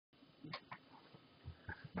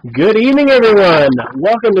Good evening, everyone.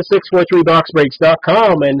 Welcome to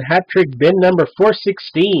 643boxbreaks.com and HatTrick bin number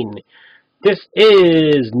 416. This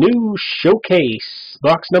is new showcase,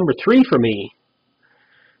 box number 3 for me.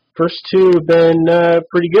 First two have been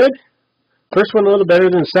pretty good. First one a little better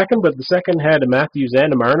than the second, but the second had a Matthews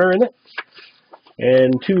and a Marner in it,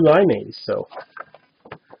 and 2 line A's, so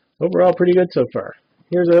overall pretty good so far.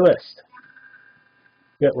 Here's our list.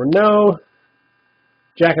 We got Renault,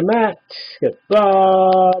 Jack and Matt, we got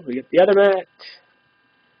Bob, we got the other Matt,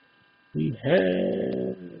 we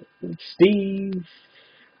have Steve,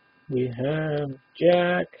 we have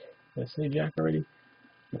Jack, did I say Jack already?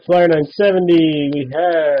 The Flyer 970, we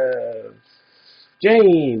have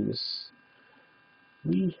James,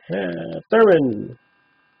 we have Thurman.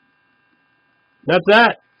 That's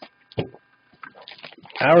that.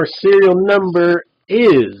 Our serial number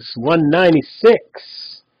is 196.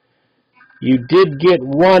 You did get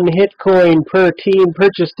 1 hit coin per team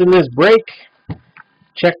purchased in this break.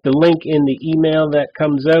 Check the link in the email that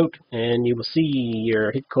comes out and you will see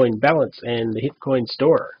your hit coin balance and the hit coin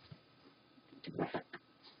store.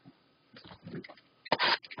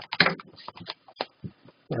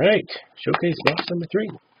 Alright, showcase box number 3.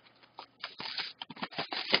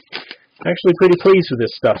 Actually pretty pleased with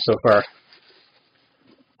this stuff so far.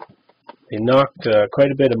 They knocked quite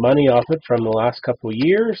a bit of money off it from the last couple of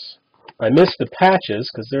years. I missed the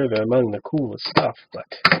patches because they're among the coolest stuff, but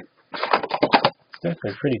it's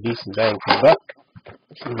definitely a pretty decent bang for the buck.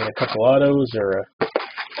 Give me a couple autos or a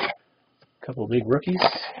couple big rookies.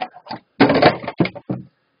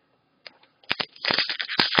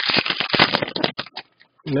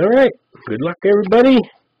 Alright, good luck everybody.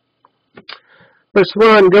 First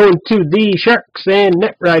one going to the Sharks and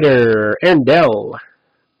Netrider and Dell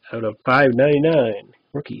out of 599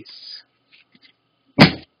 rookies.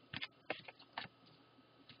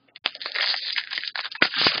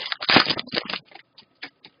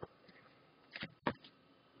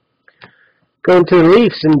 Going to the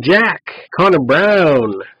Leafs and Jack, Connor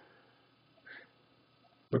Brown.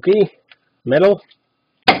 Rookie, metal.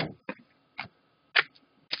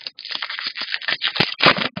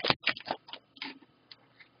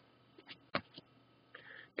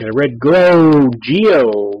 Got a red glow,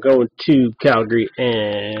 Geo, going to Calgary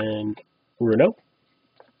and Renault.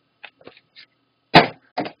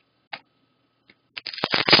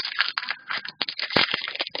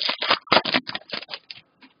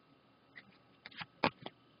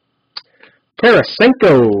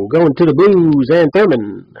 Tarasenko going to the Blues and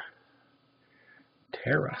Thurman.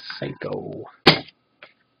 Tarasenko.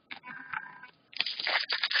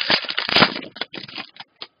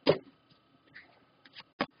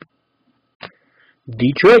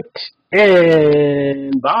 Detroit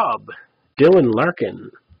and Bob. Dylan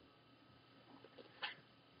Larkin.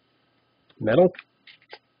 Metal.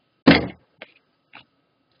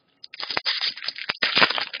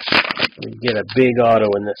 We get a big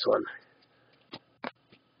auto in this one.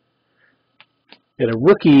 Got a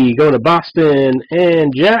rookie going to Boston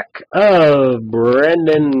and Jack of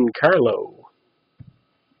Brandon Carlo.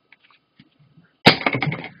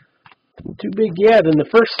 Too big yet in the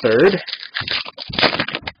first third.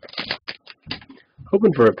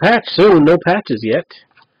 Hoping for a patch soon, no patches yet.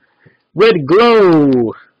 Red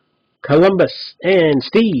Glow, Columbus and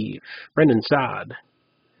Steve, Brendan Saad.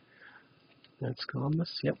 That's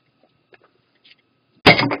Columbus, yep.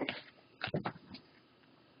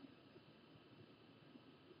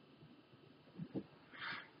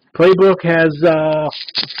 Playbook has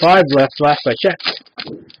 5 left, last I checked.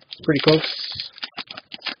 Pretty close.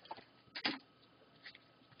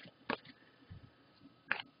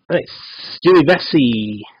 Nice. Jimmy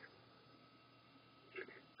Vesey.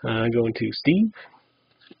 Going to Steve.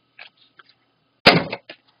 Come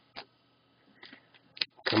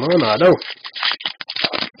on, Otto.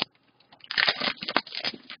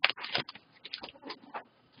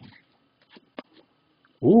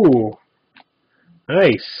 Ooh.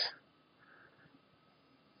 Nice.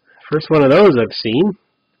 First one of those I've seen.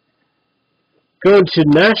 Going to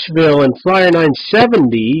Nashville and Flyer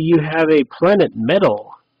 970, you have a Planet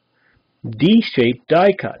Metal D-shaped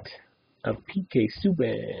die cut of PK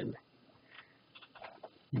Subban.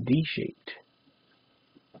 D-shaped.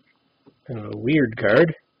 Kind of a weird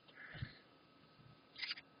card.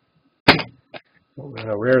 Don't know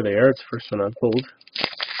how rare they are. It's the first one I've pulled.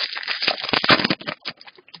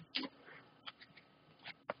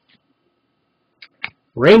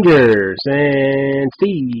 Rangers and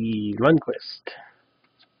Steve Lundqvist.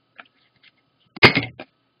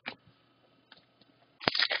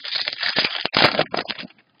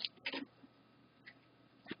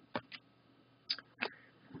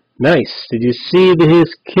 Nice. Did you see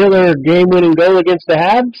his killer game-winning goal against the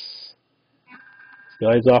Habs? This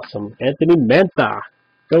guy's awesome. Anthony Mantha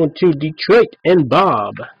going to Detroit and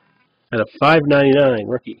Bob at a $5.99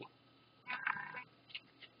 rookie.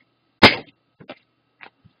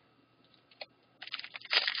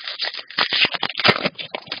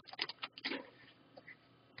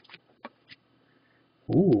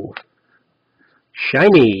 Ooh.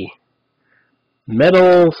 Shiny.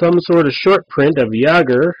 Metal, some sort of short print of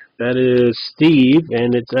Yager. That is Steve,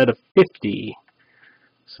 and it's at a 50.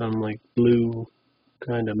 Some like blue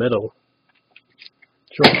kind of metal.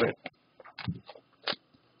 Short print.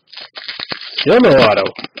 Still no auto.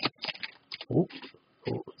 Ooh.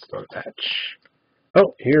 Ooh, let's start a patch.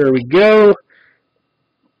 Oh, here we go.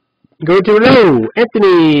 Go to low.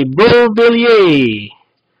 Anthony Beauvillier.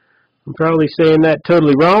 I'm probably saying that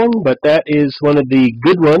totally wrong, but that is one of the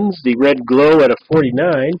good ones, the red glow at a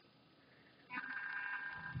 49.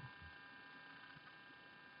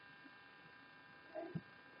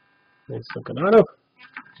 Nice looking auto.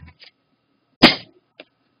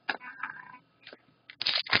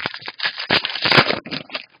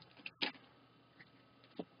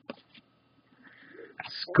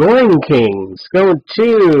 Scoring Kings going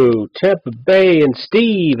to Tampa Bay and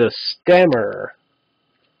Steve, a Stammer.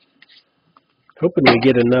 Hoping we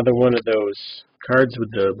get another one of those cards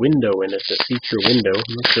with the window in it, the feature window.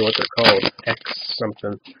 I'm not sure what they're called. X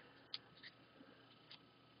something.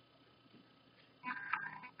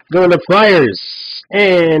 Going to Flyers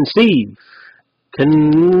and Steve.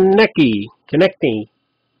 Konecny.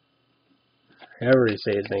 However you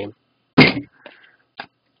say his name. 3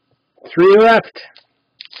 left.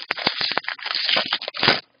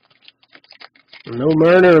 No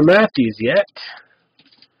Marner or Matthews yet.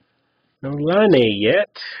 No Line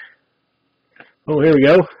yet. Oh, here we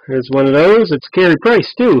go. Here's one of those. It's Carey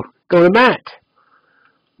Price, too. Going to Matt.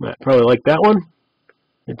 Matt probably like that one.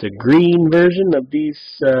 It's a green version of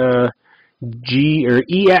these G or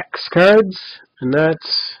EX cards, and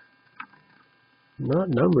that's not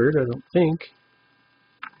numbered, I don't think.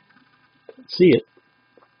 Can't see it.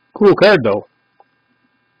 Cool card, though.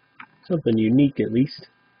 Something unique, at least.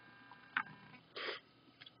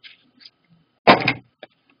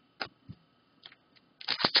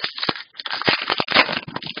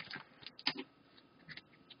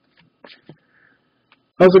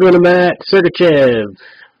 Also going to Matt Sergachev.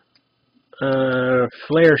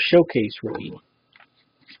 Flair Showcase rookie.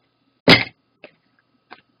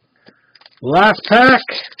 Last pack.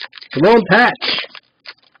 Come on, patch.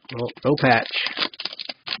 Oh, no patch.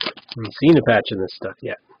 I haven't seen a patch in this stuff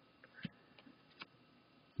yet.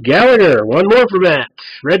 Gallagher. One more for Matt.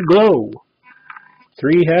 Red glow.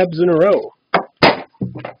 3 Habs in a row.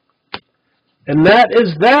 And that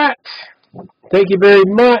is that. Thank you very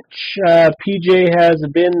much. PJ has a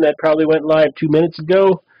bin that probably went live 2 minutes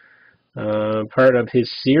ago. Part of his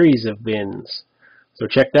series of bins. So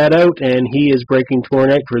check that out. And he is breaking tomorrow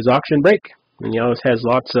night for his auction break. And he always has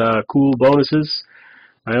lots of cool bonuses.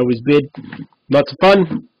 I always bid. Lots of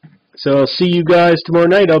fun. So I'll see you guys tomorrow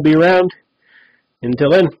night. I'll be around.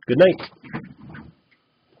 Until then, good night.